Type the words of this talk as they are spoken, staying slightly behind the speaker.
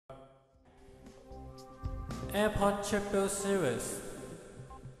Airport Tribute Series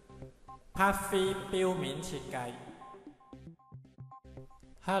Part 3錶面設計。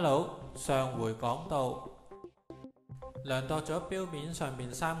Hello， 上回講到量度咗錶面上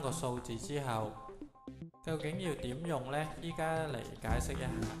面3個數字之後，究竟要點用呢？依家嚟解釋一下。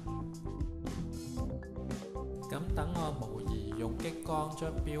咁等我模擬用激光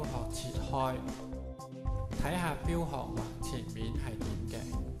將錶殼切開，睇下錶殼橫切面係點嘅。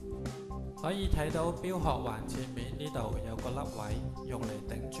可以睇到錶殼橫切面呢度有個凹位，用嚟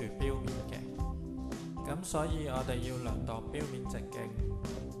頂住錶面嘅。咁所以我哋要量度錶面直徑、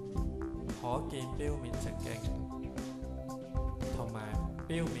可見錶面直徑同埋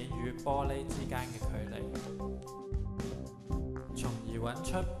錶面與玻璃之間嘅距離，從而揾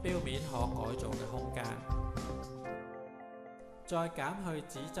出錶面可改造嘅空間。再減去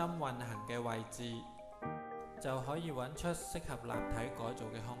指針運行嘅位置，就可以揾出適合立體改造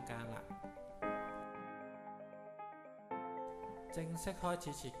嘅空間啦。正式開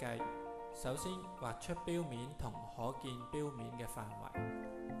始設計，首先畫出錶面同可見錶面嘅範圍，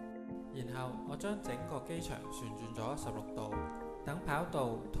然後我將整個機場旋轉咗16度，等跑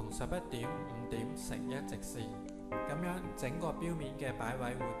道同11點、5點成一直線，咁樣整個錶面嘅擺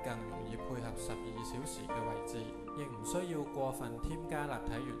位會更容易配合12小時嘅位置，亦唔需要過分添加立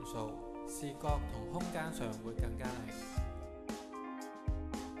體元素，視覺同空間上會更加靚。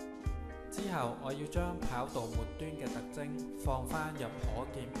之後我要將跑道末端嘅特徵放返入可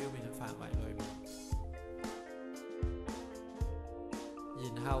見錶面嘅範圍裏面，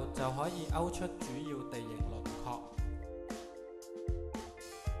然後就可以勾出主要地形輪廓。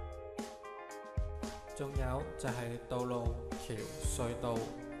仲有就係道路、橋、隧道、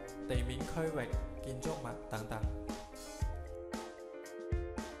地面區域、建築物等等。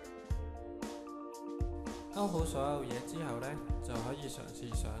勾好所有嘢之後呢，就可以嘗試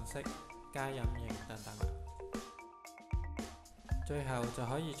上色、加陰影等等啦。最後就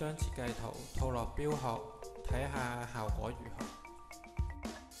可以將設計圖套落錶殼，睇下效果如何。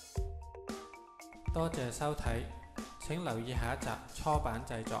多謝收睇，請留意下一集初版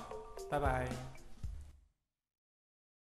製作。拜拜。